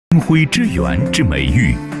徽之源之美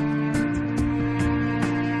誉。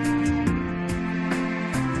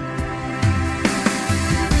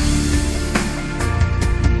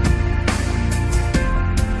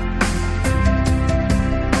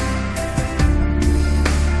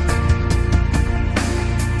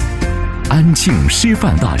安庆师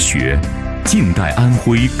范大学，近代安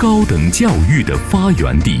徽高等教育的发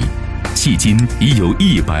源地，迄今已有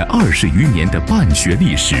120余年的办学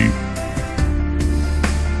历史。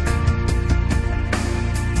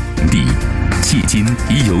迄今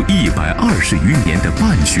已有120余年的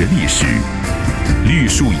办学历史。绿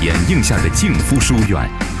树掩映下的敬夫书院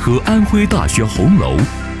和安徽大学红楼，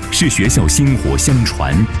是学校薪火相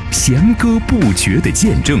传、弦歌不绝的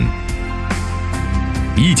见证。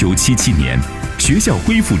1977年，学校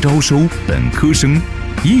恢复招收本科生。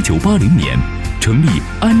1980年，成立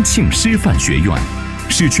安庆师范学院，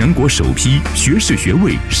是全国首批学士学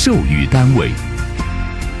位授予单位。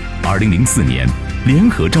2004年，联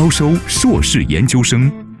合招收硕士研究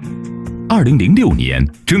生。2006年，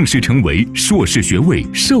正式成为硕士学位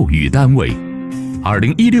授予单位。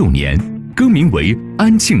2016年，更名为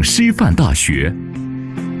安庆师范大学。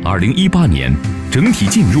2018年，整体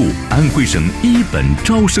进入安徽省1本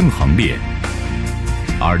招生行列。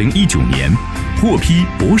2019年，获批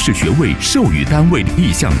博士学位授予单位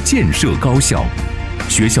立项建设高校。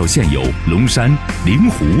学校现有龙山、灵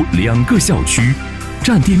湖2个校区，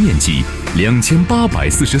占地面积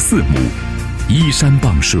2844亩，依山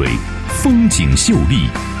傍水，风景秀丽。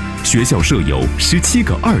学校设有17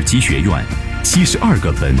个2级学院，72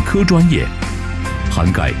个本科专业，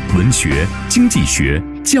涵盖文学、经济学、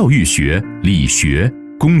教育学、理学、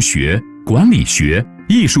工学、管理学、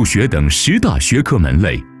艺术学等10大学科门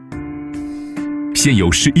类。现有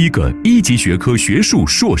11个1级学科学术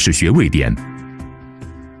硕士学位点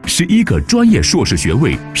，11个专业硕士学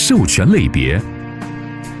位授权类别。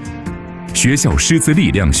学校师资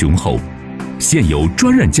力量雄厚，现有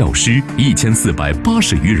专任教师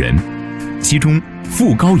1480余人，其中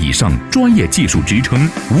副高以上专业技术职称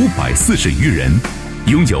540余人，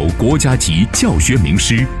拥有国家级教学名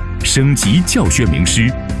师、省级教学名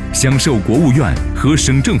师，享受国务院和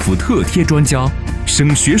省政府特贴专家、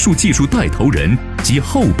省学术技术带头人及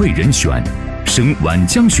后备人选、省皖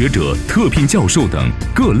江学者特聘教授等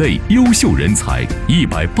各类优秀人才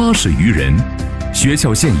180余人。学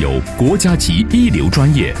校现有国家级一流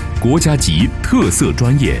专业、国家级特色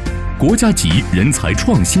专业、国家级人才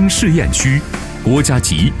创新试验区、国家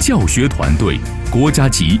级教学团队、国家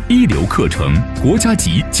级一流课程、国家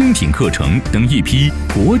级精品课程等一批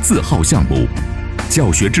国字号项目，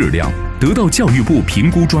教学质量得到教育部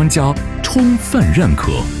评估专家充分认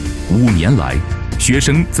可。5年来，学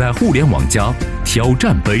生在互联网+、挑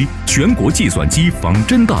战杯、全国计算机仿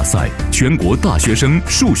真大赛、全国大学生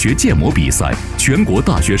数学建模比赛、全国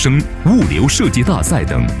大学生物流设计大赛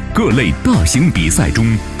等各类大型比赛中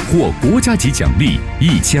获国家级奖励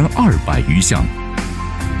1200余项。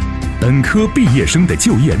本科毕业生的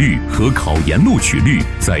就业率和考研录取率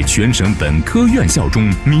在全省本科院校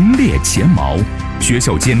中名列前茅。学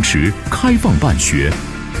校坚持开放办学，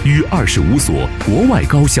与25所国外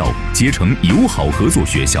高校结成友好合作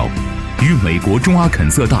学校，与美国中阿肯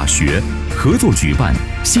色大学合作举办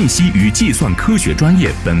信息与计算科学专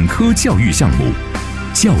业本科教育项目，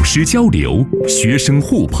教师交流、学生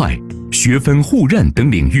互派、学分互认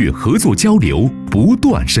等领域合作交流不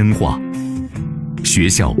断深化。学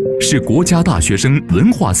校是国家大学生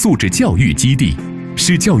文化素质教育基地，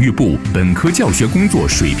是教育部本科教学工作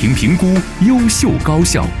水平评估优秀高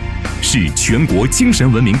校，是全国精神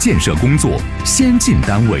文明建设工作先进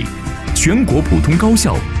单位，全国普通高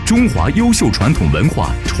校中华优秀传统文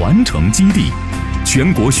化传承基地，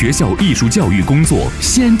全国学校艺术教育工作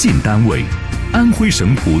先进单位，安徽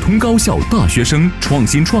省普通高校大学生创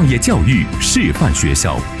新创业教育示范学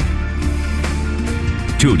校。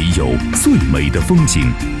这里有最美的风景，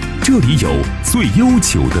这里有最悠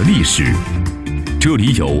久的历史，这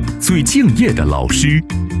里有最敬业的老师，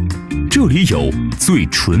这里有最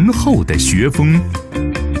醇厚的学风，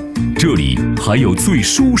这里还有最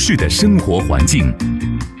舒适的生活环境。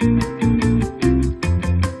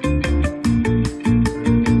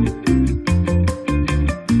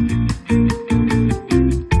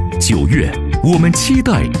9月，我们期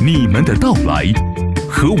待你们的到来，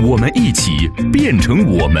和我们一起变成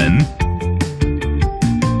我们。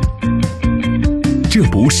这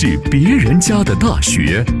不是别人家的大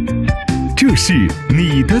学，这是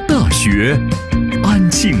你的大学，安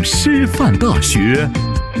庆师范大学，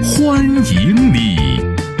欢迎你。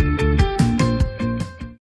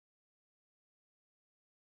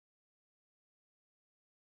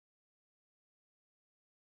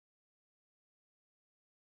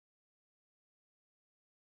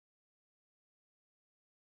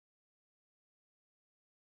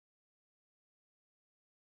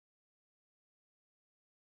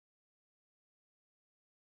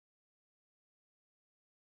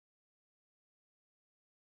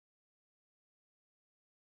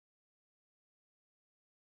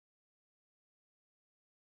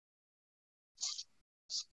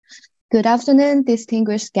Good afternoon,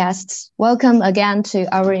 distinguished guests. Welcome again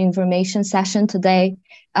to our information session today.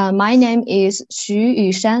 My name is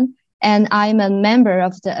𝗠𝗲𝗯𝗲𝗶, and I'm a member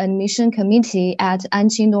of the admission committee at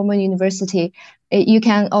Anqing Normal University. You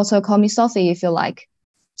can also call me Sophie if you like.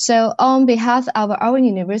 So on behalf of our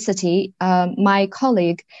university, my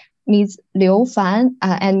colleague, Ms. 𝗨𝘶𝗯𝗲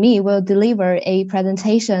and me will deliver a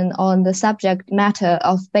presentation on the subject matter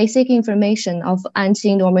of basic information of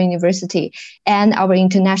Anqing Normal University and our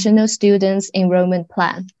international students enrollment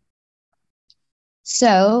plan.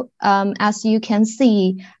 So as you can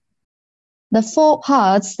see, the 4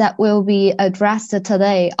 parts that will be addressed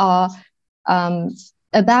today are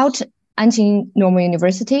about Anqing Normal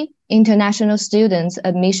University, international students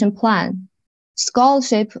admission plan,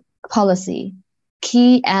 scholarship policy,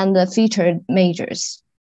 key and featured majors.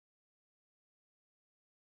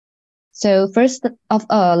 So first of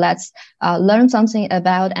all, let's learn something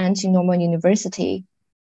about Anqing Normal University.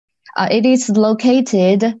 It is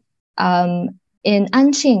located in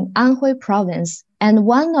Anqing, Anhui Province, and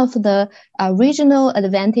one of the regional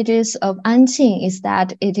advantages of Anqing is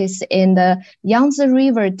that it is in the Yangtze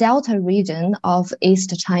River Delta region of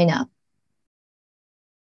East China.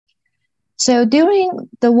 So during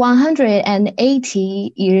the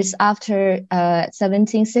 180 years after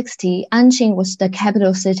 1760, Anqing was the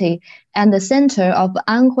capital city and the center of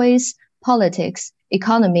Anhui's politics,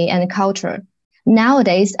 economy, and culture.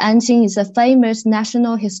 Nowadays, Anqing is a famous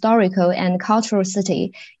national historical and cultural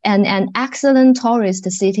city and an excellent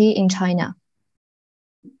tourist city in China.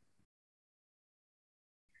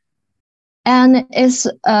 And as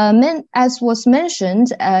was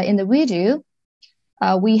mentioned in the video,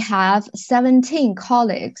 we have 17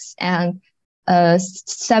 colleagues and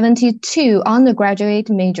 72 undergraduate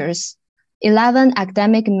majors, 11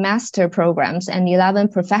 academic master programs, and 11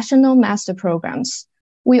 professional master programs.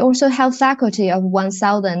 We also have faculty of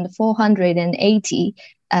 1,480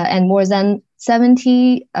 and more than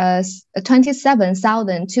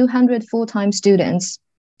 27,200 full-time students.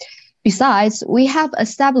 Besides, we have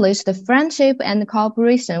established a friendship and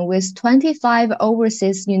cooperation with 25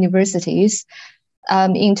 overseas universities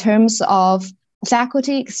in terms of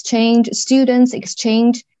faculty exchange, students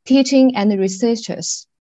exchange, teaching, and researchers.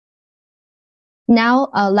 Now,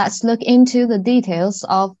 let's look into the details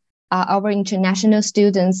of our international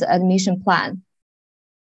students admission plan.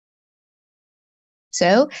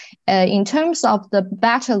 So, in terms of the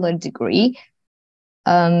bachelor degree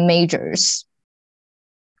majors,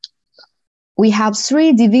 we have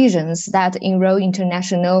 3 divisions that enroll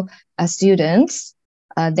international students.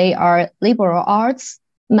 They are liberal arts,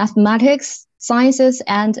 mathematics, sciences,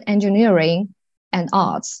 and engineering, and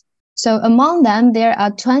arts. So among them, there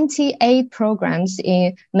are 28 programs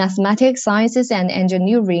in mathematics, sciences, and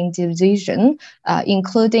engineering division,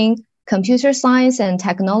 including computer science and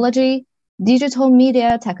technology, digital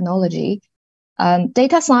media technology,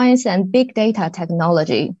 data science, and big data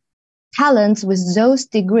technology. Talents with those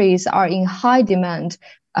degrees are in high demand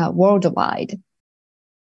worldwide.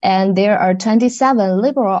 And there are 27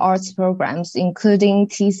 liberal arts programs, including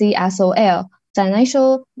𝗕𝗲𝗏,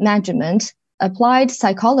 financial management, applied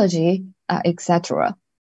psychology, etc.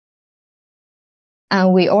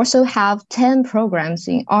 And we also have 10 programs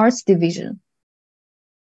in arts division.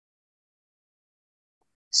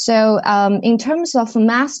 So in terms of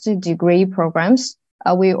master degree programs,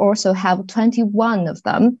 we also have 21 of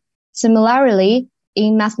them. Similarly,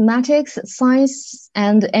 in mathematics, science,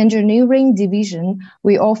 and engineering division,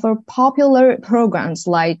 we offer popular programs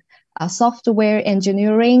like software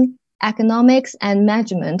engineering, economics and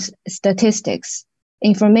management, statistics,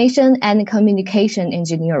 information and communication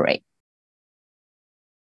engineering.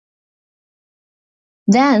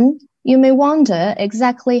 Then, you may wonder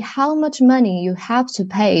exactly how much money you have to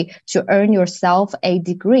pay to earn yourself a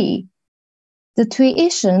degree. The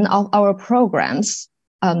tuition of our programs,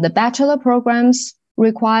 the bachelor programs,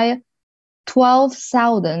 require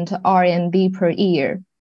 12,000 RMB per year,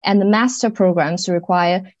 and the master programs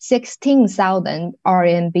require 16,000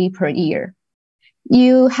 RMB per year.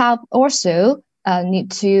 You have also need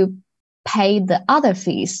to pay the other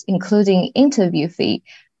fees, including interview fee,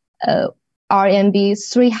 RMB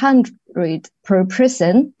 300 per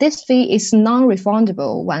person. This fee is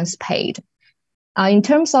non-refundable once paid. In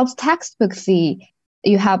terms of textbook fee,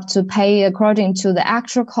 you have to pay according to the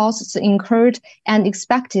actual costs incurred and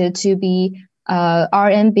expected to be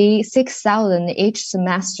RMB 6,000 each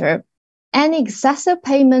semester. Any excessive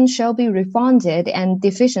payment shall be refunded and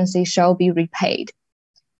deficiency shall be repaid.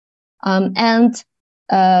 When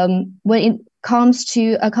it comes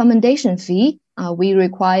to accommodation fee, we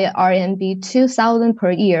require RMB 2,000 per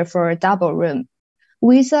year for a double room.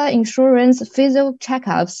 Visa, insurance, physical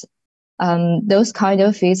checkups, those kind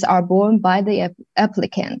of fees are borne by the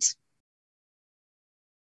applicant.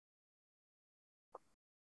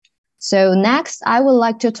 So next, I would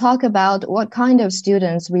like to talk about what kind of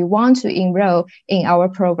students we want to enroll in our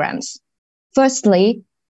programs. Firstly,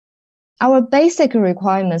 our basic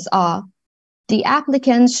requirements are the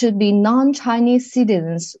applicants should be non-Chinese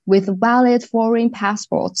citizens with valid foreign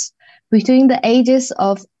passports between the ages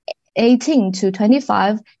of 18 to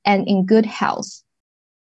 25 and in good health.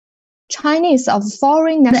 Chinese of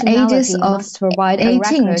foreign nationality must provide a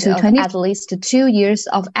record of at least 2 years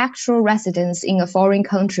of actual residence in a foreign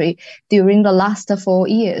country during the last 4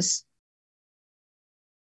 years.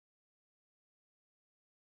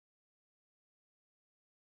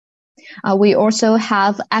 We also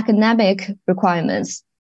have academic requirements.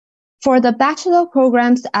 For the bachelor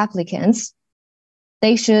programs applicants,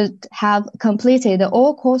 they should have completed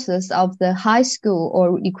all courses of the high school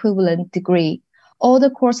or equivalent degree. All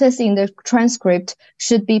the courses in the transcript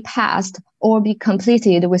should be passed or be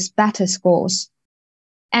completed with better scores.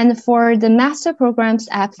 And for the master programs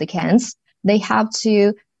applicants, they have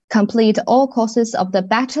to complete all courses of the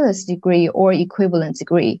bachelor's degree or equivalent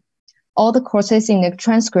degree. All the courses in the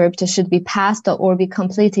transcript should be passed or be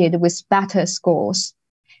completed with better scores.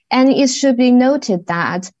 And it should be noted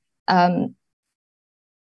that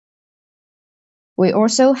we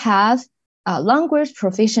also have a language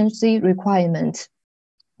proficiency requirement.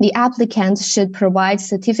 The applicants should provide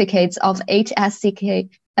certificates of HSK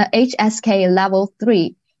level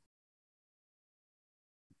 3.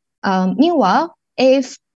 Meanwhile,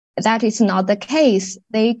 if that is not the case,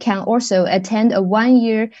 they can also attend a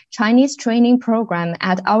 1-year Chinese training program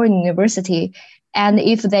at our university. And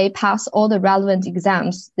if they pass all the relevant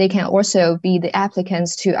exams, they can also be the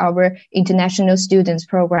applicants to our international students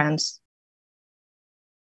programs.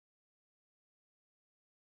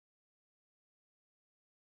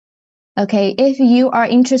 Okay, if you are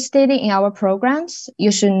interested in our programs,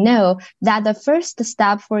 you should know that the first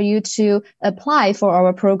step for you to apply for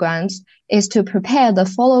our programs is to prepare the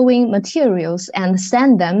following materials and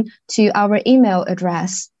send them to our email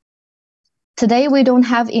address. Today, we don't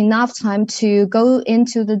have enough time to go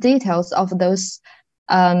into the details of those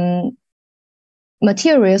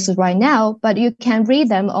materials right now, but you can read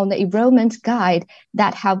them on the enrollment guide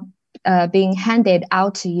that have been handed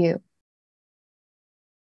out to you.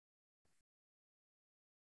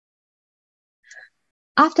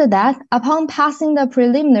 After that, upon passing the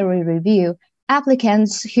preliminary review,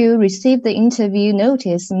 applicants who receive the interview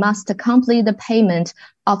notice must complete the payment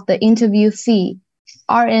of the interview fee,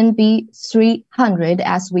 RMB 300,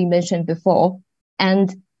 as we mentioned before,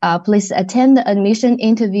 and please attend the admission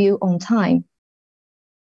interview on time.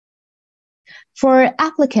 For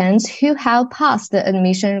applicants who have passed the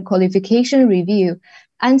admission qualification review,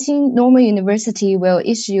 Anqing Normal University will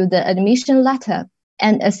issue the admission letter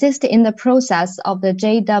and assist in the process of the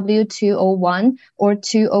JW201 or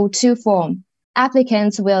 202 form.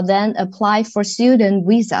 Applicants will then apply for student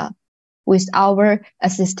visa with our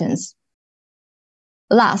assistance.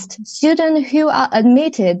 Last, students who are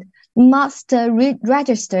admitted must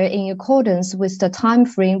register in accordance with the time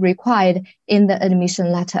frame required in the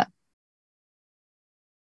admission letter.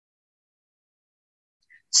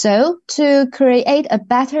 So, to create a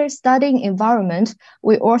better studying environment,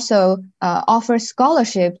 we also offer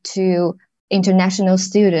scholarship to international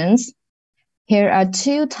students. Here are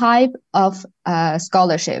 2 types of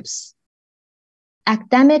scholarships: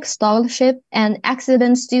 academic scholarship and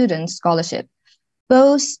accident student scholarship.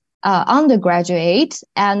 Both undergraduate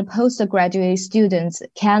and postgraduate students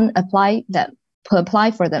can apply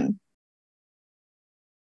for them.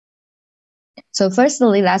 So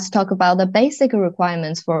firstly, let's talk about the basic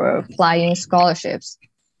requirements for applying scholarships.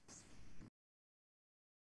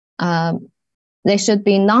 They should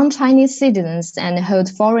be non-Chinese citizens and hold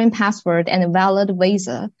foreign passport and valid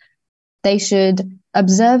visa. They should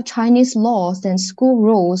observe Chinese laws and school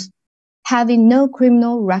rules, having no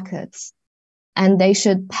criminal records. And they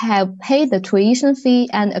should have paid the tuition fee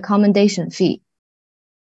and accommodation fee.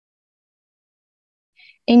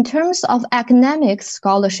 In terms of academic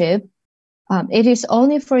scholarship, it is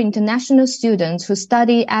only for international students who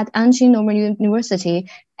study at Anqing Normal University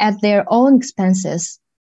at their own expenses.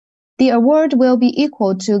 The award will be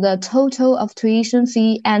equal to the total of tuition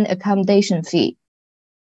fee and accommodation fee.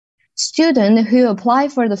 Students who apply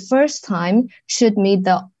for the first time should meet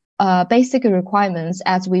the basic requirements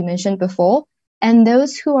as we mentioned before, and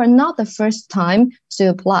those who are not the first time to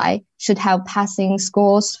apply should have passing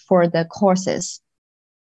scores for the courses.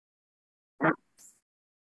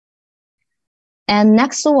 And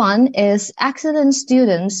next one is accident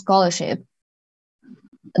student scholarship.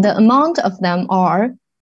 The amount of them are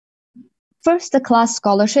First class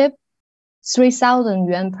scholarship, 3,000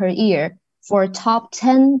 yuan per year for top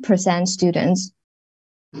 10% students.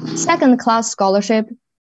 Second class scholarship,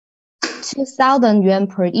 2,000 yuan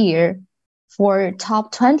per year for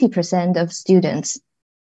top 20% of students.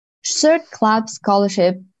 Third class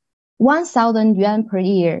scholarship, 1,000 yuan per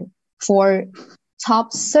year for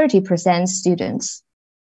top 30% students.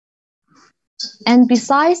 And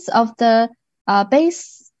besides of the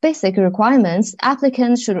basic requirements,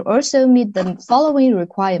 applicants should also meet the following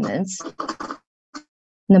requirements.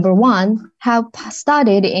 Number 1, have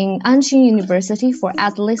studied in Anqing University for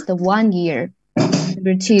at least 1 year.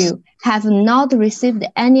 Number 2, have not received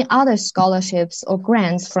any other scholarships or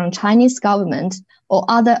grants from Chinese government or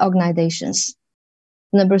other organizations.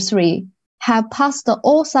 Number 3, have passed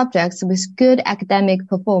all subjects with good academic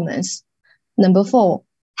performance. Number 4,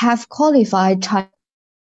 have qualified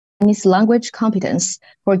Chinese language competence,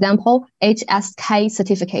 for example, HSK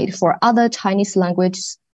certificate for other Chinese language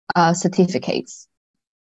certificates.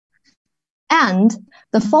 And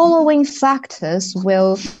the following factors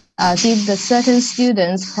will give the certain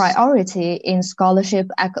students priority in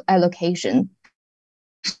scholarship allocation.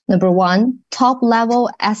 Number 1, top level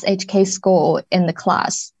SHK score in the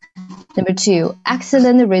class. Number 2,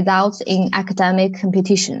 excellent results in academic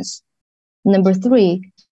competitions. Number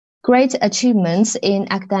 3, great achievements in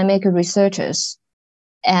academic researches.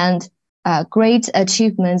 And great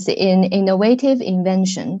achievements in innovative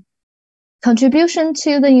invention. Contribution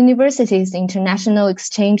to the university's international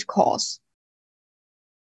exchange course.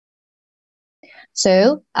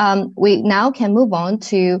 So we now can move on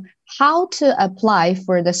to how to apply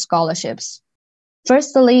for the scholarships.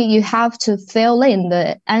 Firstly, you have to fill in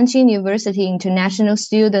the Anqing University International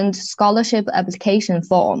Student Scholarship Application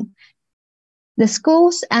form. The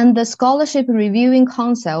schools and the Scholarship Reviewing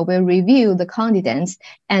Council will review the candidates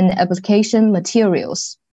and application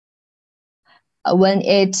materials. When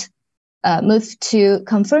it moves to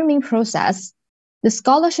confirming process, the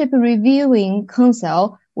Scholarship Reviewing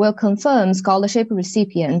Council will confirm scholarship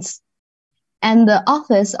recipients, and the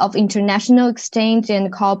Office of International Exchange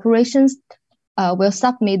and Cooperation will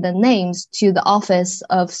submit the names to the Office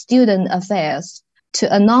of Student Affairs to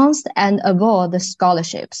announce and award the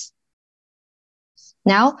scholarships.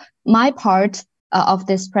 Now, my part of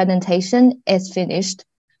this presentation is finished.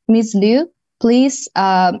 Ms. Liu, please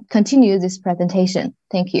continue this presentation.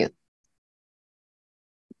 Thank you.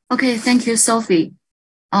 Okay, thank you, Sophie.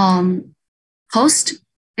 Host,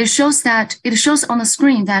 it shows on the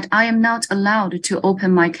screen that I am not allowed to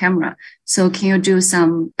open my camera. So can you do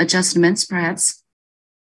some adjustments, perhaps?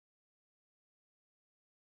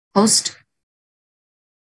 Host.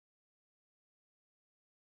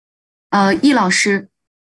 易老师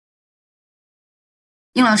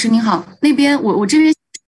你好，那边我这边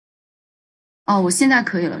我现在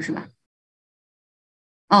可以了是吧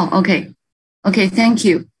？Okay, thank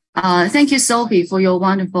you. Thank you, Sophie, for your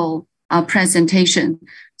wonderful presentation.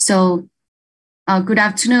 So, good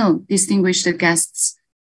afternoon, distinguished guests.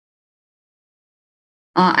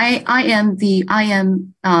 I am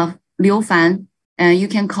Liu Fan, and you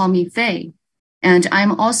can call me Fei. And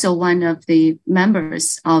I'm also one of the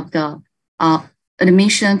members of the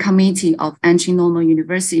admission committee of Anqing Normal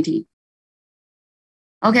University.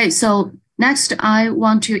 Okay, so next I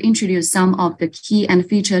want to introduce some of the key and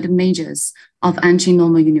featured majors of Anqing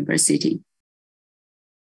Normal University.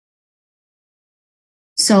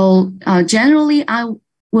 So generally, I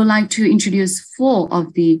would like to introduce 4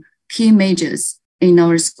 of the key majors in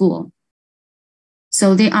our school.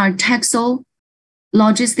 So they are TEXL,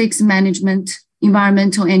 Logistics Management,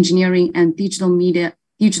 Environmental Engineering, and Digital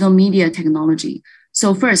Media Technology.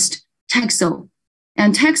 So first, TEXL.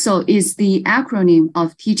 And TEXL is the acronym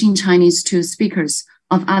of Teaching Chinese to Speakers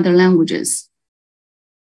of Other Languages.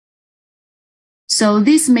 So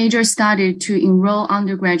this major started to enroll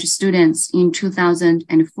undergraduate students in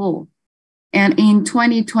 2004. And in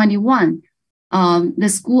 2021, the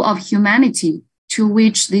School of Humanity, to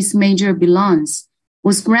which this major belongs,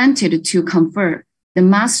 was granted to confer the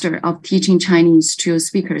Master of Teaching Chinese to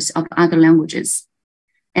Speakers of Other Languages.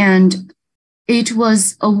 And it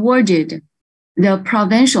was awarded the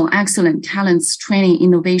Provincial Excellent Talents Training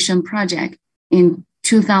Innovation Project in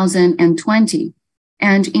 2020.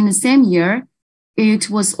 And in the same year, it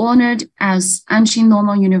was honored as Anqing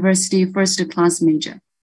Normal University First Class Major.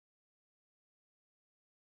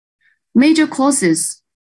 Major courses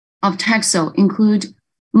of TEXL include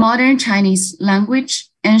Modern Chinese Language,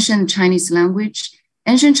 Ancient Chinese Language,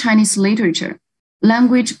 Ancient Chinese Literature,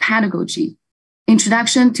 Language Pedagogy,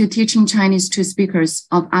 Introduction to Teaching Chinese to Speakers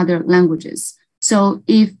of Other Languages. So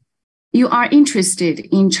if you are interested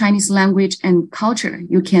in Chinese language and culture,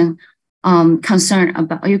 you can concerned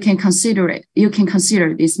about, you can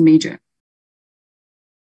consider this major.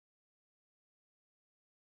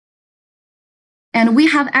 And we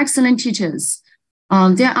have excellent teachers.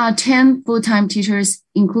 There are 10 full-time teachers,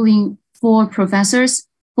 including 4 professors,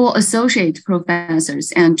 4 associate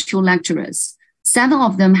professors, and 2 lecturers. 7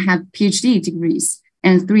 of them have PhD degrees,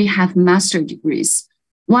 and 3 have master degrees.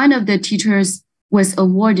 One of the teachers was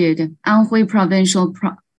awarded Anhui Provincial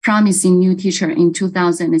Promising New Teacher in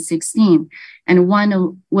 2016, and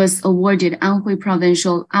one was awarded Anhui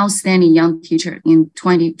Provincial Outstanding Young Teacher in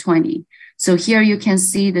 2020. So here you can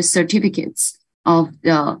see the certificates of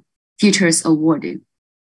the teachers awarded.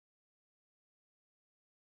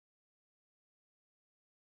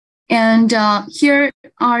 And here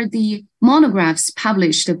are the monographs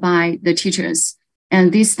published by the teachers,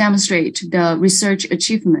 and these demonstrate the research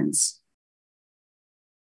achievements.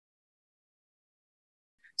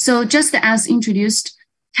 So just as introduced,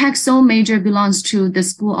 𝗕𝗏𝗀 major belongs to the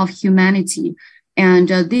School of Humanity, and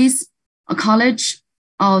this college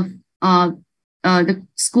of the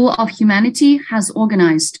School of Humanity has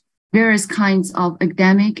organized various kinds of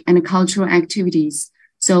academic and cultural activities.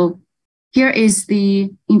 So here is the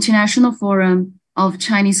International Forum of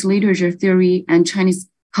Chinese Literature Theory and Chinese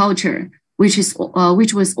Culture, which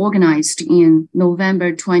was organized in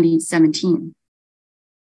November 2017.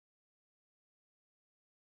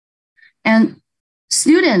 And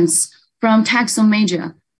students from 𝗕𝗏𝗀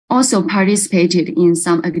major also participated in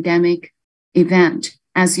some academic event,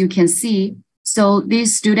 as you can see. So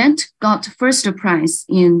this student got first prize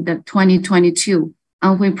in the 2022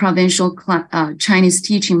 Anhui Provincial Chinese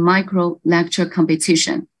Teaching Micro Lecture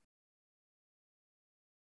Competition.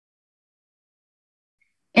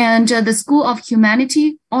 And the School of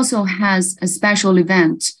Humanity also has a special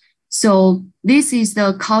event. So this is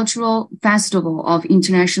the Cultural Festival of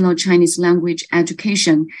International Chinese Language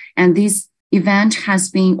Education, and this event has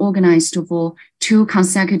been organized for 2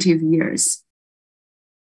 consecutive years.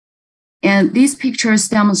 And these pictures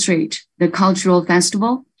demonstrate the cultural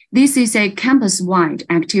festival. This is a campus-wide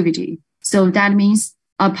activity. So that means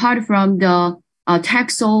apart from the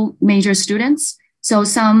𝗕𝗏𝗀 major students, so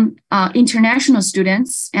some international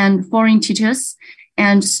students and foreign teachers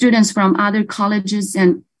and students from other colleges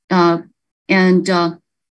and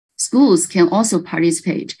schools can also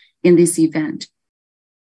participate in this event.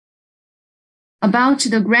 About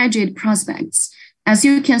the graduate prospects, as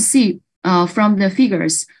you can see from the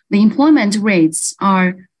figures, the employment rates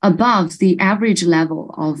are above the average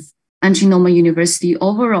level of Anqing Normal University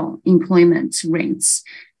overall employment rates.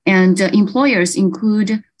 And employers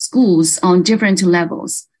include schools on different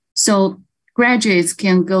levels. So graduates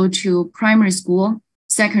can go to primary school,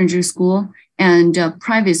 secondary school, and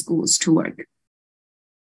private schools to work.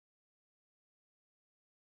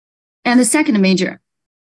 And the second major,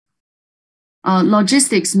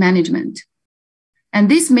 logistics management. And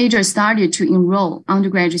this major started to enroll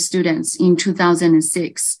undergraduate students in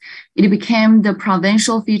 2006. It became the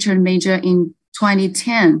provincial featured major in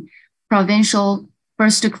 2010, provincial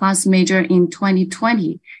first-class major in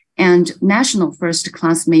 2020, and national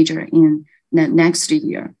first-class major in the next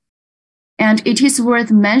year. And it is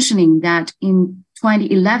worth mentioning that in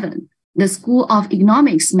 2011, the School of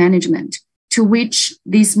Economics Management, to which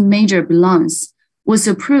this major belongs, was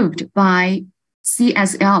approved by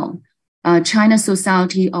CSL, China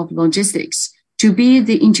Society of Logistics, to be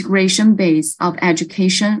the integration base of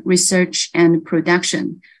education, research, and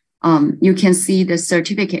production. You can see the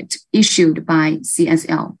certificate issued by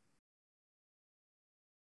CSL.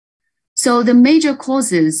 So the major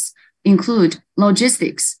courses include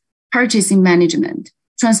logistics, purchasing management,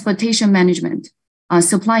 transportation management,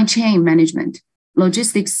 supply chain management,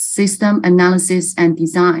 logistics system analysis and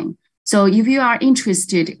design. So if you are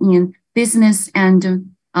interested in business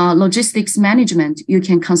and logistics management, you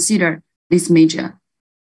can consider this major.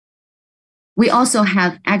 We also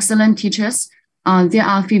have excellent teachers. There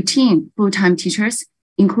are 15 full-time teachers,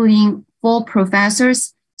 including 4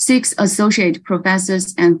 professors, 6 associate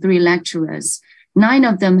professors, and 3 lecturers. 9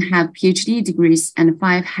 of them have PhD degrees and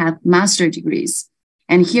 5 have master degrees.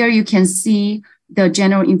 And here you can see the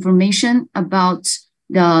general information about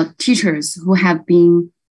the teachers who have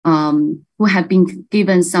been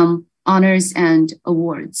given some honors and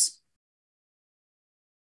awards.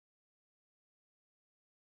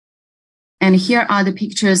 And here are the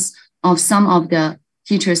pictures of some of the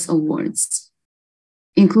teachers' awards,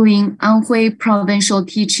 including Anhui Provincial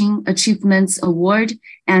Teaching Achievements Award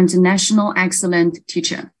and National Excellent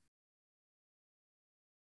Teacher.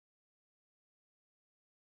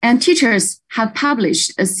 And teachers have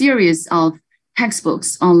published a series of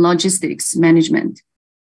textbooks on logistics management.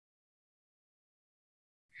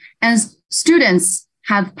 And students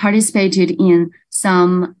have participated in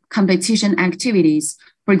some competition activities.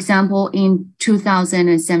 For example, in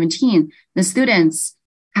 2017, the students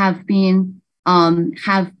have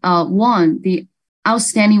won the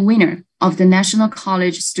outstanding winner of the National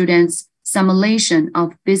College Students Simulation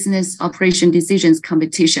of Business Operation Decisions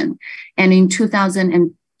competition. And in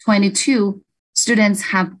 2022, students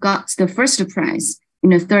have got the first prize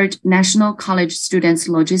in the 3rd National College Students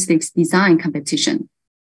Logistics Design competition.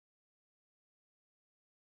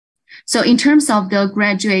 So in terms of the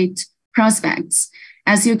graduate prospects,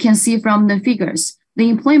 as you can see from the figures, the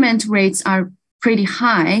employment rates are pretty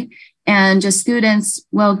high, and the students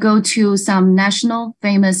will go to some national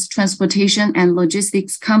famous transportation and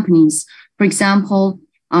logistics companies. For example,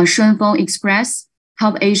 𝗠𝗲𝗶𝘀𝗀𝗶𝘁 Express,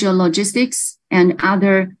 𝗕𝗲𝗶𝗵𝗏 Logistics, and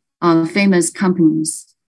other famous companies.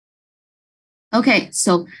 Okay,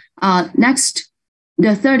 so next,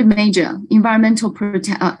 the third major, environmental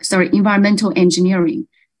engineering.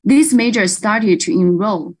 This major started to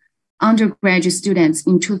enroll undergraduate students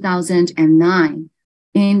in 2009.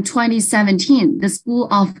 In 2017, the School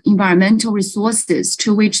of Environmental Resources,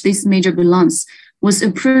 to which this major belongs, was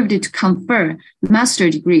approved to confer master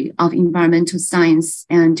degree of environmental science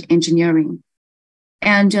and engineering.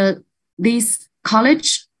 And this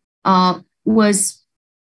college was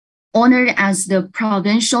honored as the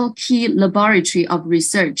provincial key laboratory of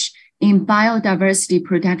research in biodiversity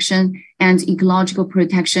protection and ecological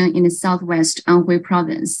protection in the Southwest Anhui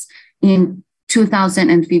province in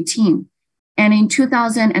 2015. And in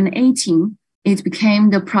 2018, it became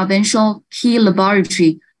the provincial key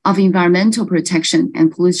laboratory of environmental protection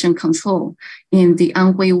and pollution control in the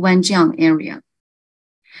Anhui Wenjiang area.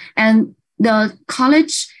 And the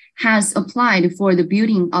college has applied for the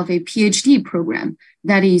building of a PhD program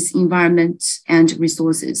that is environment and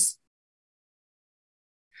resources.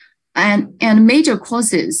 And major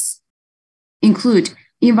courses include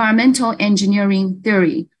environmental engineering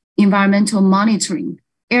theory, environmental monitoring,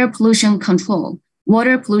 air pollution control,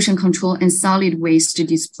 water pollution control, and solid waste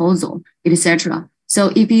disposal, etc.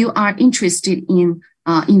 So if you are interested in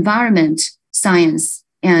environment science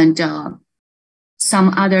and some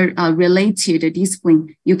other related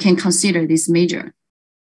discipline, you can consider this major.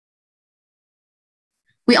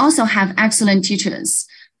 We also have excellent teachers.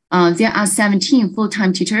 There are 17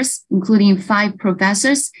 full-time teachers, including 5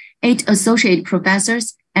 professors, 8 associate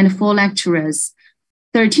professors, and 4 lecturers.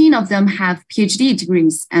 13 of them have PhD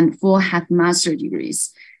degrees and 4 have master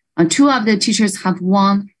degrees. 2 of the teachers have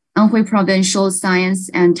won Anhui Provincial Science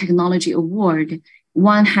and Technology Award.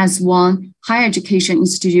 1 has won Higher Education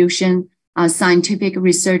Institution Scientific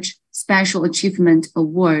Research Special Achievement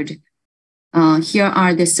Award. Here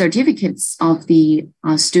are the certificates of the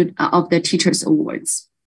teachers' awards.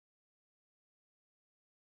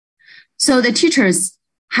 So the teachers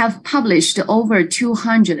have published over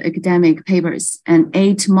 200 academic papers and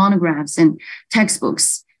 8 monographs and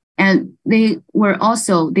textbooks. And they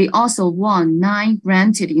also won 9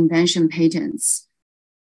 granted invention patents.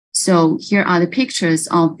 So here are the pictures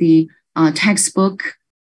of the textbook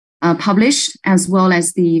published, as well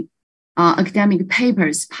as the academic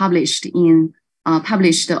papers published on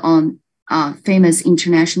famous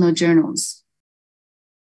international journals.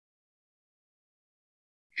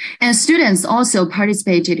 And students also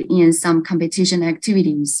participated in some competition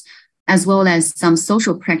activities, as well as some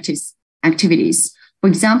social practice activities. For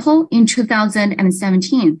example, in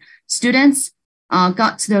 2017, students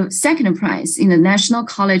got the 2nd prize in the National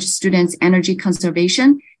College Students Energy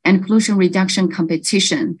Conservation and Pollution Reduction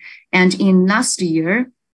Competition. And in last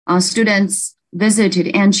year, students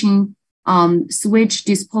visited Anqing sewage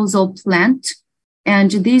disposal plant. And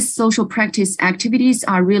these social practice activities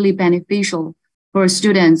are really beneficial for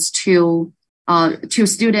students to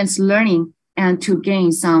students learning and to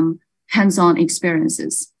gain some hands-on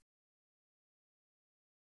experiences.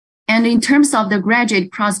 And in terms of the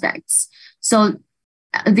graduate prospects, so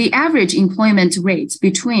the average employment rates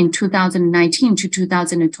between 2019 to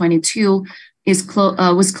 2022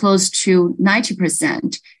 was close to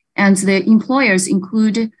 90%. And the employers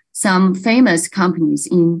include some famous companies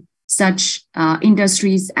in such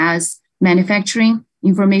industries as manufacturing,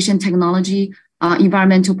 information technology,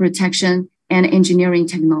 environmental protection, and engineering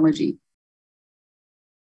technology.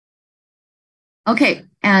 Okay,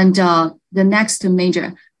 and the next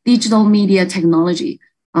major, digital media technology,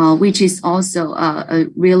 which is also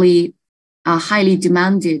really highly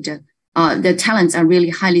demanded. The talents are really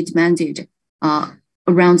highly demanded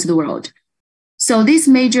around the world. So this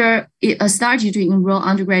major started to enroll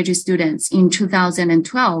undergraduate students in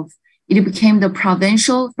 2012. It became the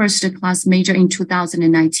provincial first-class major in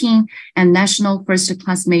 2019 and national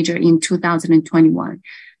first-class major in 2021.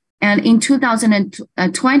 And in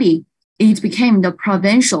 2020, it became the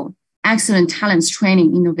Provincial Excellent Talents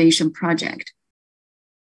Training Innovation Project.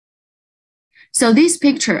 So this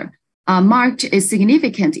picture marked a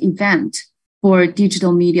significant event for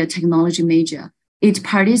digital media technology major. It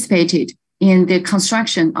participated in the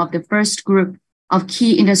construction of the first group of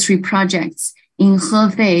key industry projects in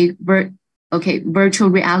Hefei virtual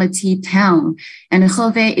reality town. And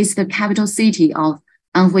Hefei is the capital city of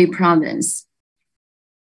Anhui province.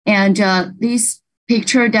 And this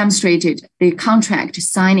picture demonstrated the contract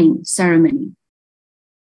signing ceremony.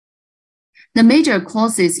 The major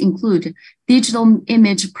courses include digital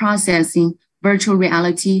image processing, virtual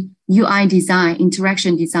reality, UI design,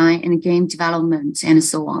 interaction design, and game development, and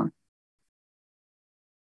so on.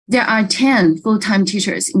 There are 10 full-time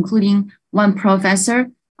teachers, including 1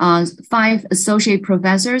 professor, 5 associate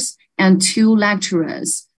professors, and 2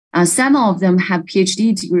 lecturers. 7 of them have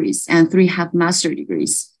PhD degrees and 3 have master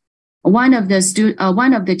degrees. One of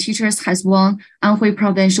the teachers has won Anhui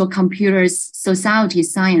Provincial Computer Society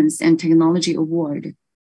Science and Technology Award.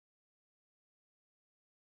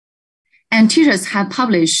 And teachers have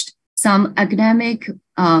published some academic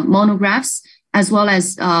monographs as well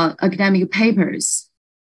as academic papers,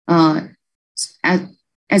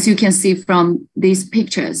 as you can see from these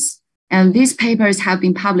pictures. And these papers have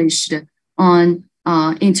been published on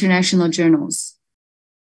international journals.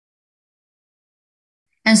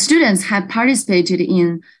 And students have participated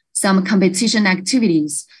in some competition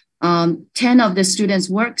activities. 10 of the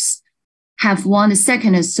students' works have won the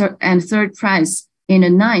 2nd and 3rd prize in the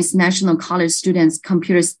 9th National College Students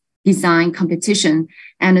Computer Design Competition.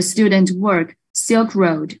 And the student work, Silk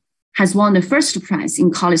Road, has won the 1st prize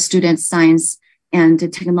in College Student Science and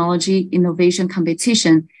Technology Innovation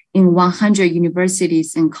Competition in 100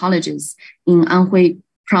 universities and colleges in Anhui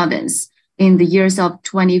Province in the years of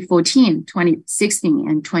 2014, 2016,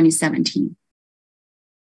 and 2017.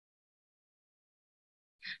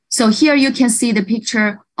 So here you can see the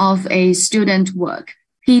picture of a student work.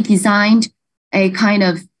 He designed a kind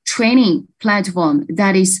of training platform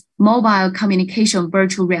that is mobile communication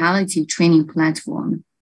virtual reality training platform.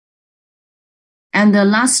 And the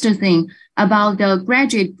last thing about the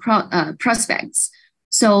graduate prospects.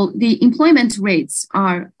 So the employment rates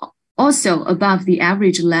are also above the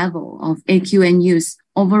average level of AQNU's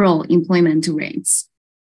overall employment rates.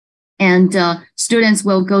 And students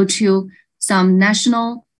will go to some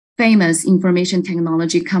national famous information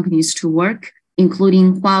technology companies to work,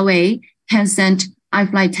 including Huawei, Tencent,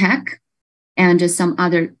 iFlyTech, and some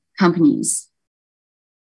other companies.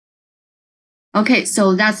 Okay,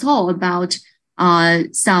 so that's all about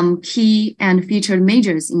some key and featured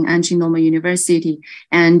majors in Anqing Normal University.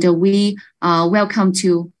 And we welcome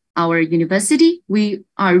to our university. We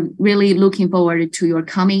are really looking forward to your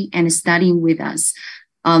coming and studying with us.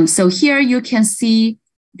 So here you can see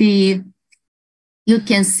the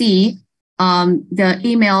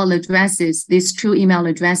email addresses, these 2 email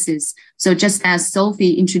addresses. So just as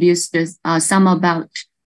Sophie introduced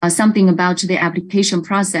something about the application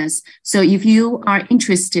process. So if you are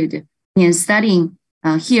interested in studying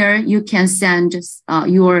here, you can send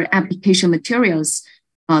your application materials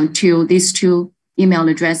to these 2 email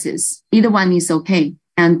addresses. Either one is okay.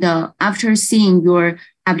 And after seeing your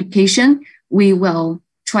application, we will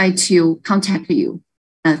try to contact you.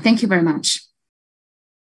 Thank you very much.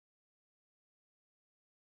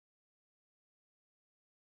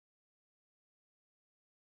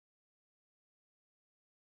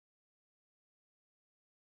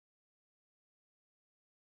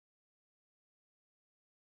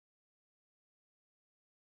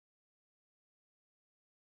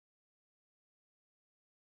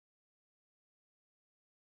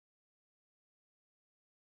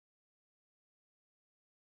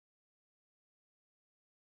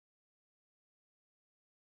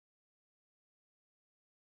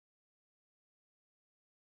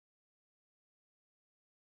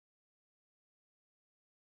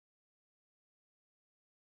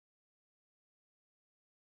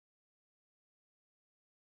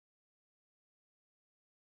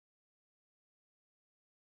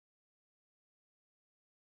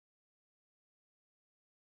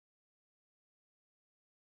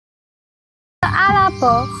阿拉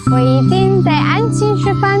伯，我已经在安庆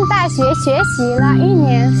师范大学学习了1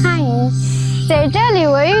年汉语，在这里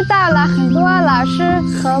我遇到了很多老师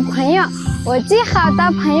和朋友。我最好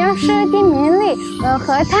的朋友是丁明丽，我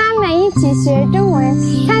和他们一起学中文，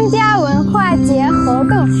参加文化节活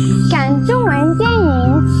动，看中文电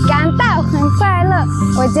影，感到很快乐。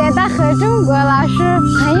我觉得和中国老师、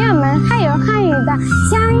朋友们还有汉语的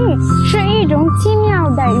相遇是一种奇妙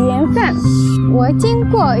的缘分。我听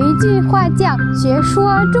过一句话叫"学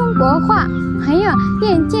说中国话，朋友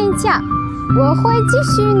遍天下"。我会继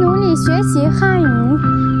续努力学习汉语，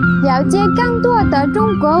了解更多的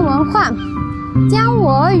中国文化，将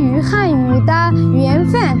我与汉语的缘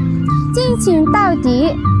分进行到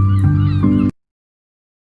底。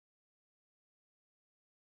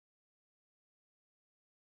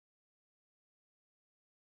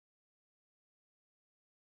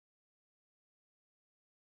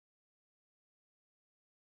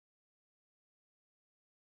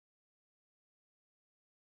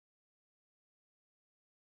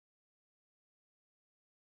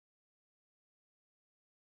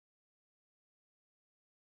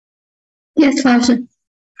Yes， 老师。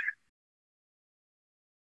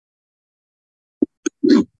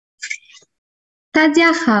大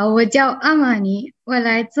家好，我叫阿玛尼，我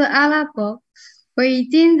来自阿拉伯。我已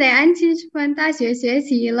经在安庆师范大学学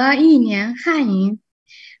习了1年汉语。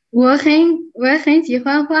我很喜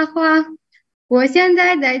欢画画。我现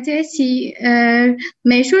在在学习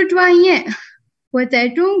美术专业。我在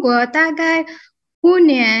中国大概5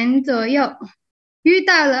年左右，遇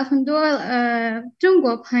到了很多中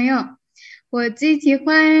国朋友。我最喜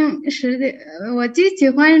欢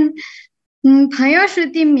朋友是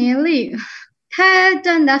的米粒，她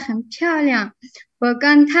长得很漂亮。我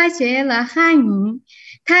跟她学了汉语，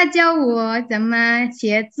她教我怎么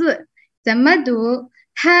写字，怎么读，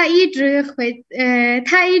她一直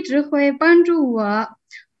会帮助我。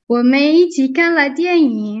我们一起看了电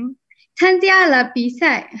影，参加了比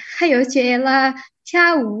赛，还有学了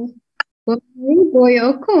跳舞。我们如果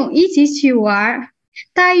有空一起去玩，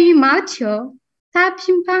打羽毛球，打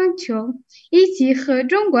乒乓球，一起喝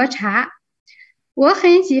中国茶。我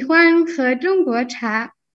很喜欢喝中国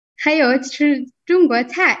茶，还有吃中国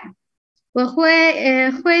菜。我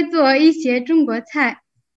会做一些中国菜，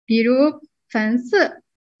比如粉丝、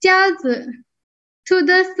饺子、土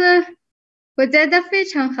豆丝，我觉得非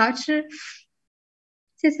常好吃。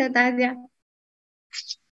谢谢大家。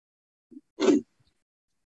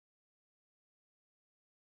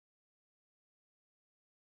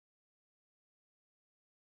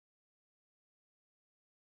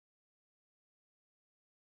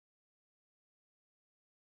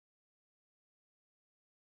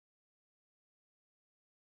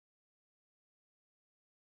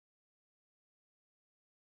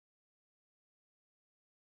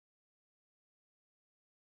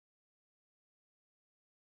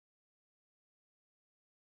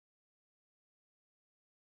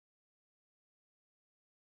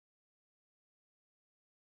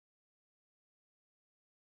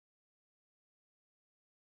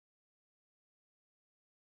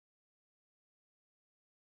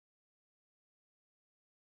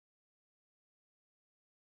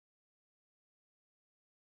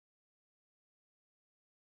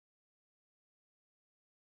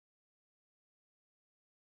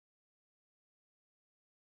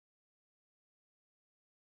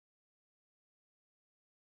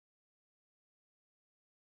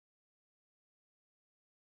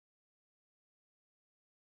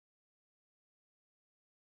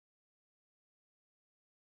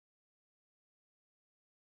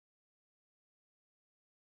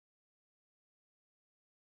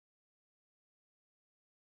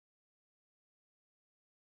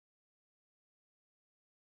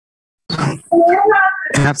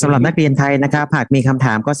ครับสำหรับนักเรียนไทยนะครับหากมีคำถ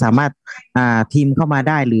ามก็สามารถพิมพ์เข้ามา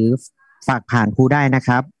ได้หรือฝากผ่านครูได้นะค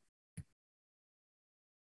รับ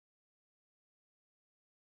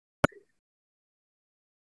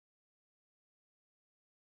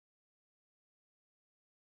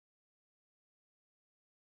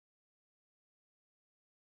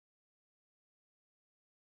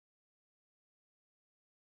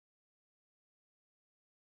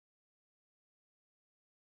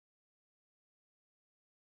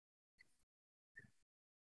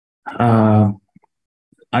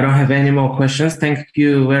I don't have any more questions. Thank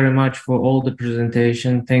you very much for all the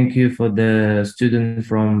presentation. Thank you for the student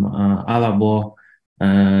from Alabo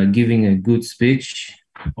giving a good speech.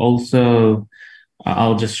 Also,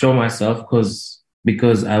 I'll just show myself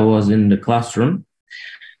because I was in the classroom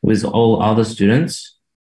with all other students.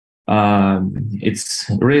 It's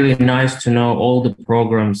really nice to know all the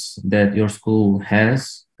programs that your school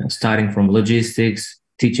has, starting from logistics,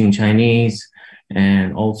 teaching Chinese,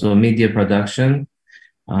 and also media production.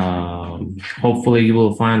 Hopefully you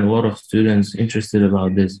will find a lot of students interested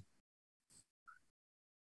about this.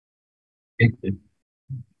 Thank you.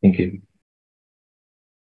 Thank you.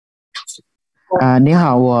 你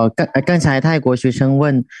好，我刚才泰国学生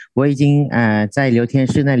问，我已经在聊天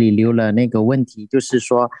室那里留了那个问题，就是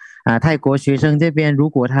说泰国学生这边如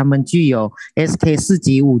果他们具有 SK 4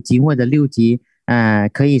级、5级或者6级，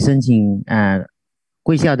可以申请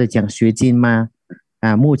贵校的奖学金吗？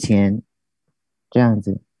目前这样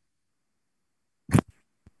子。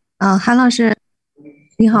韩老师，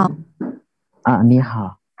你好。你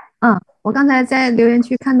好。我刚才在留言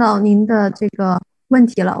区看到您的这个问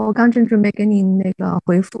题了，我刚正准备给您那个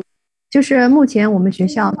回复，就是目前我们学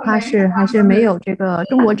校它还是没有这个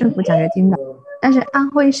中国政府奖学金的，但是安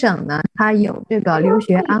徽省呢，它有这个留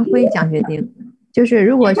学安徽奖学金，就是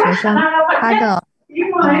如果学生他的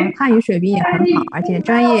汉语水平也很好，而且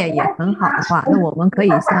专业也很好的话，那我们可以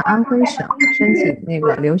向安徽省申請那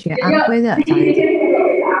個留學安徽的獎學金。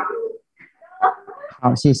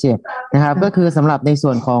好谢谢นะครับก็คือสำหรับในส่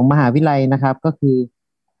วนของมหาวิทยาลัยนะครับก็คือ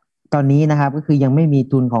ตอนนี้นะครับก็คือยังไม่มี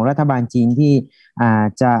ทุนของรัฐบาลจีนที่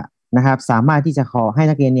จะนะครับสามารถที่จะขอให้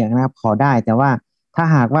นักเรียนเนี่ยนะครับขอได้แต่ว่าถ้า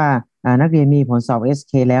หากว่านักเรียนมีผลสอบ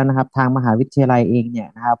SK แล้วนะครับทางมหาวิทยาลัยเองเนี่ย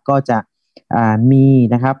นะครับก็จะมี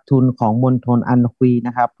นะครับทุนของมณฑลอันฮุยน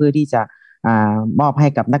ะครับเพื่อที่จะมอบให้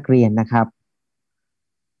กับนักเรียนนะครับ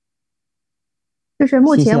就是目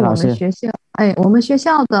前我们学校我们学校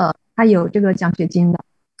的它有这个奖学金的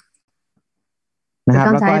นะครับ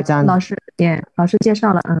刚才老师介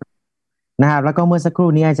绍了นะครับแล้วก็เมื่อสักครู่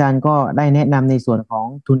นี้อาจารย์ก็ได้แนะนำในส่วนของ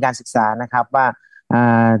ทุนการศึกษานะครับว่า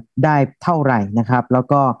ได้เท่าไหร่นะครับแล้ว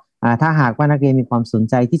ก็ถ้าหากว่านักเรียนมีความสน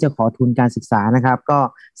ใจที่จะขอทุนการศึกษานะครับก็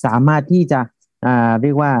สามารถที่จะเรี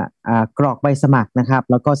ยกว่ากรอกใบสมัครนะครับ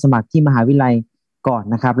แล้วก็สมัครที่มหาวิทยาลัยก่อน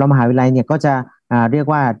นะครับแล้วมหาวิทยาลัยเนี่ยก็จะเรียก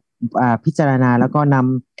ว่าพิจารณาแล้วก็น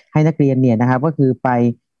ำให้นักเรียนเนี่ยนะครับก็คือไป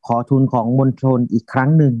ขอทุนของมณฑลอีกครั้ง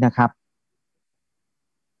หนึ่งนะครับ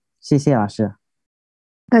谢谢老师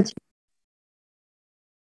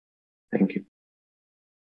Thank you.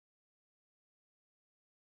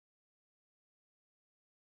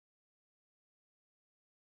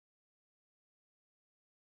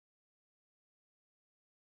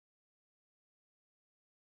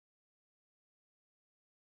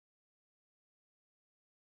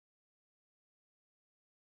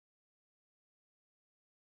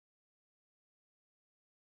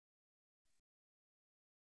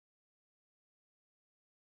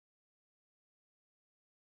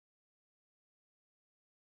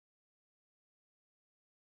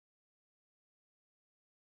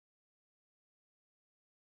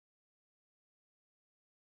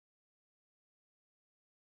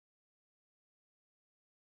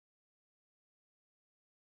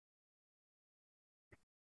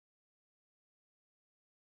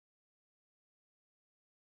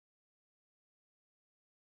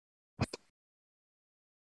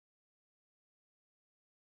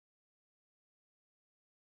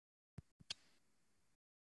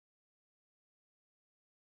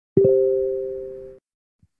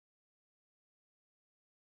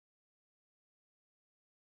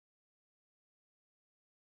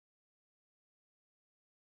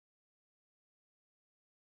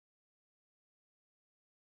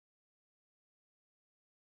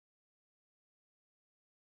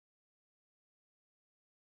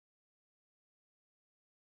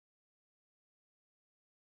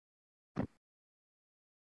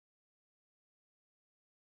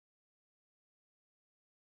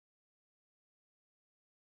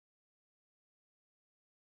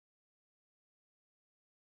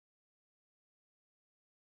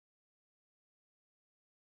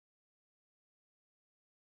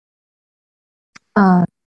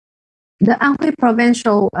 The Anhui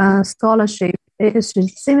Provincial Scholarship is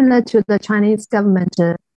similar to the Chinese government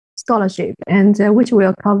scholarship, and which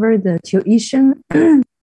will cover the tuition,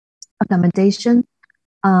 accommodation.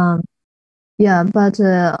 But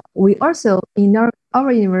we also, in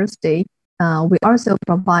our university, we also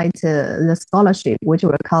provide the scholarship, which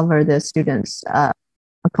will cover the students'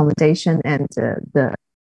 accommodation and the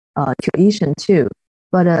tuition too.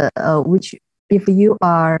 But which, if you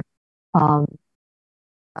are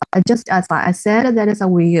just as I said, that is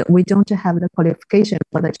we don't have the qualification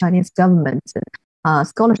for the Chinese government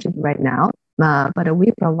scholarship right now, but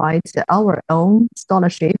we provide our own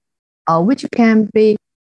scholarship, which can be,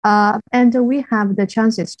 and we have the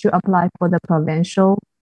chances to apply for the provincial,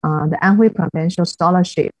 the Anhui Provincial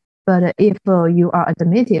Scholarship. But if you are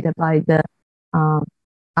admitted by the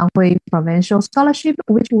Anhui Provincial Scholarship,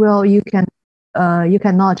 which you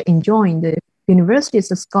cannot enjoy the university's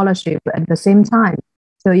scholarship at the same time.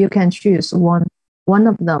 So you can choose one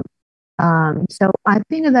of them. So I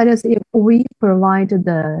think that is if we provide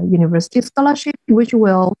the university scholarship, which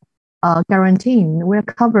will will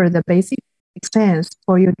cover the basic expense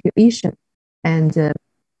for your tuition. and the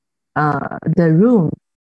room.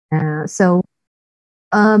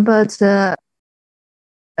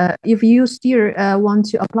 If you still want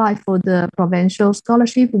to apply for the provincial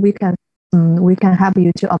scholarship, we can help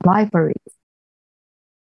you to apply for it.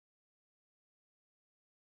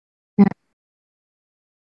 Yeah.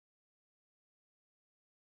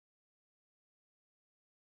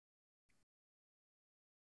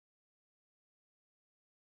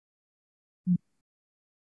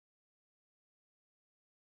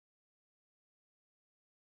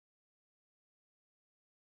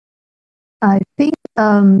 I think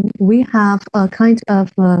we have a kind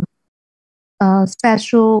of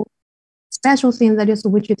special thing that is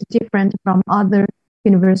which is different from other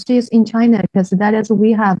universities in China, because that is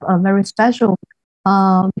we have a very special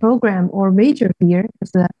program or major here.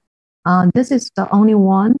 This is the only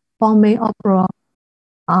one 𝗨𝗲𝗃𝗀𝗏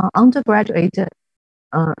undergraduate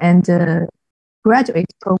and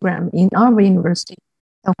graduate program in our university,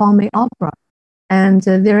 the 𝗨𝗲𝗃𝗀𝗏. And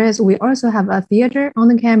we also have a theater on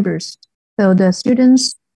the campus, so the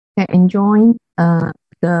students can enjoy the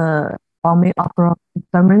𝗨𝗲𝗃𝗀𝗏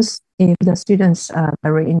performance if the students are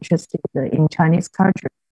very interested in Chinese culture,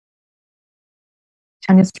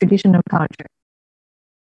 Chinese traditional culture.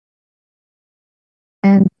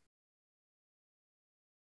 And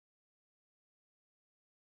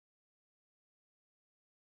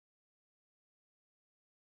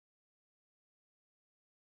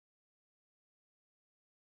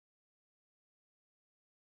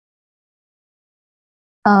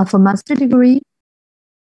for master degree,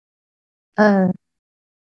 you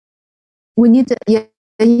need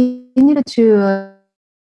to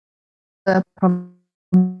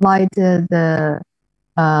provide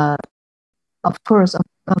of course,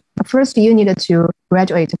 first you need to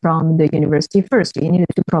graduate from the university first. You need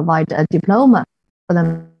to provide a diploma for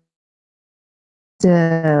them.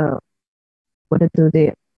 What do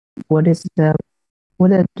they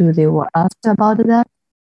ask about that?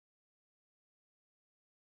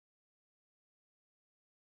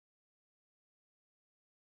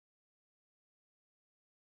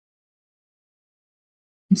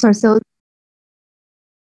 Sorry, so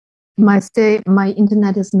my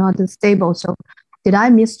internet is not stable. So did I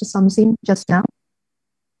miss something just now?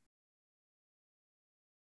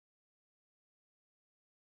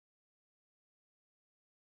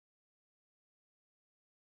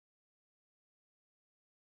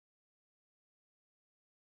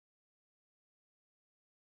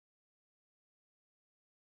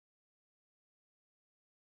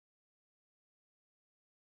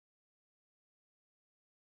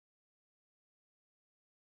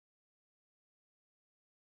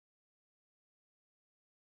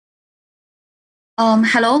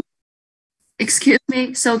 Hello, excuse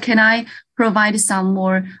me. So can I provide some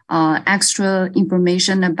more extra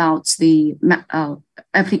information about the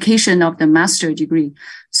application of the master degree?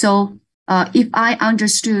 So if I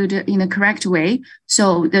understood in the correct way,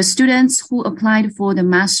 so the students who applied for the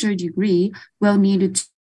master degree will need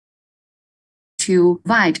to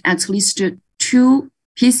provide at least 2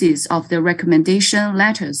 pieces of the recommendation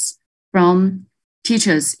letters from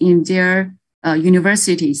teachers in their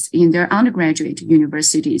universities, in their undergraduate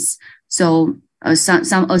universities. So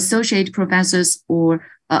some associate professors or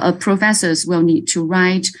professors will need to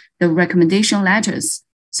write the recommendation letters.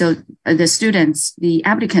 So the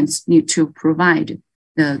applicants need to provide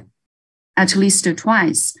at least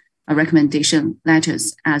twice recommendation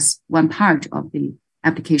letters as one part of the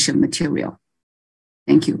application material.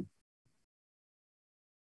 Thank you.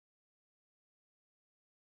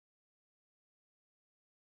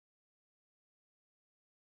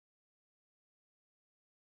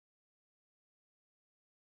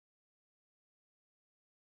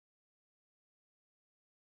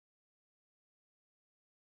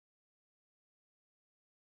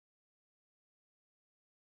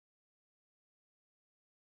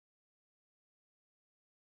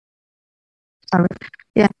 Sorry.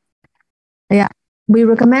 Yeah. We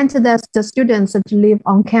recommend that the students to live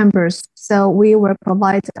on campus, so we will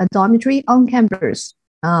provide a dormitory on campus.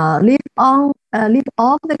 Live off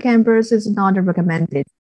the campus is not recommended,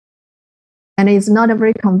 and it's not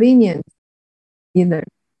very convenient either.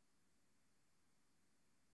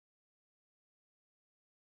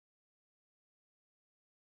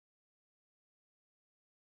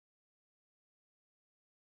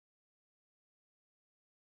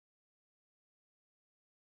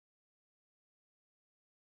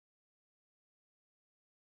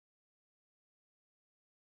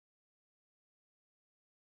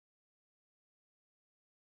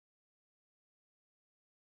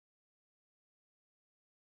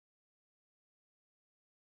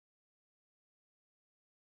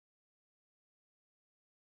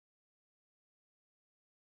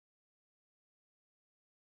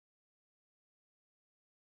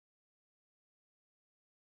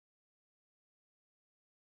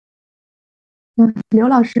 刘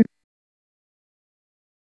老师。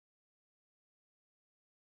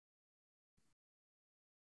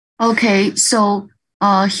Okay, so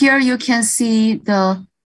here you can see the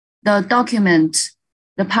document,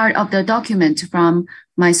 the part of the document from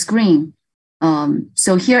my screen.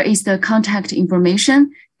 So here is the contact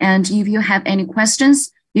information. And if you have any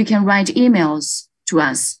questions, you can write emails to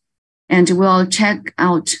us. And we'll check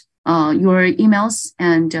out your emails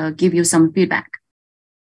and give you some feedback.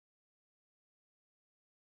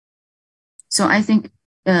 So I think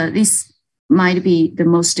this might be the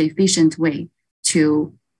most efficient way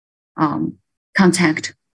to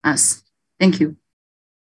contact us. Thank you.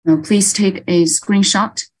 Now, please take a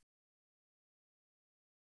screenshot.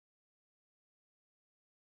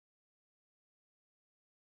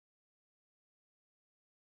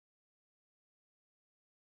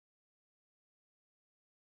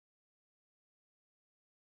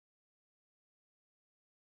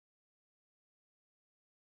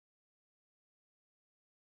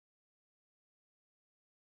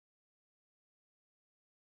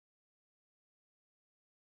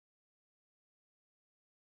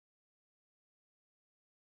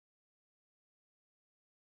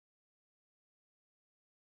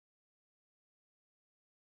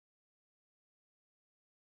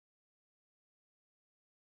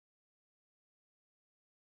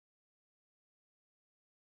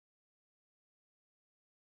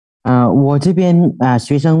我这边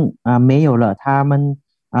学生没有了，他们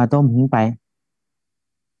都明白。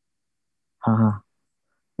哈哈，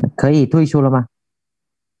可以退出了吗？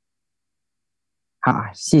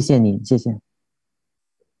好，谢谢你，谢谢。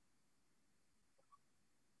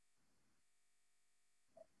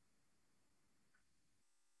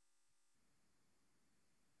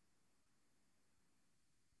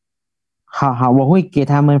好好，我会给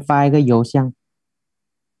他们发一个邮箱。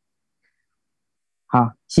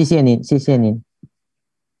好，谢谢您，谢谢您。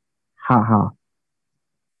好好，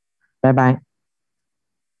拜拜。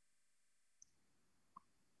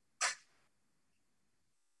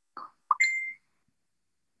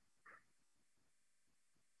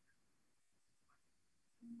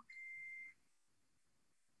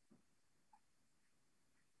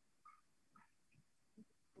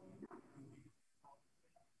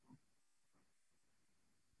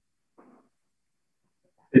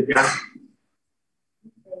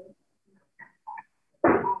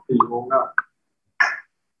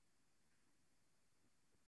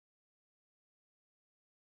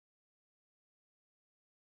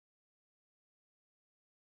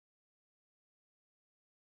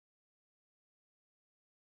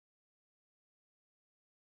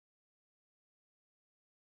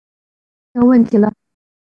没有问题了，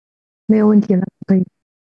没有问题了，可以。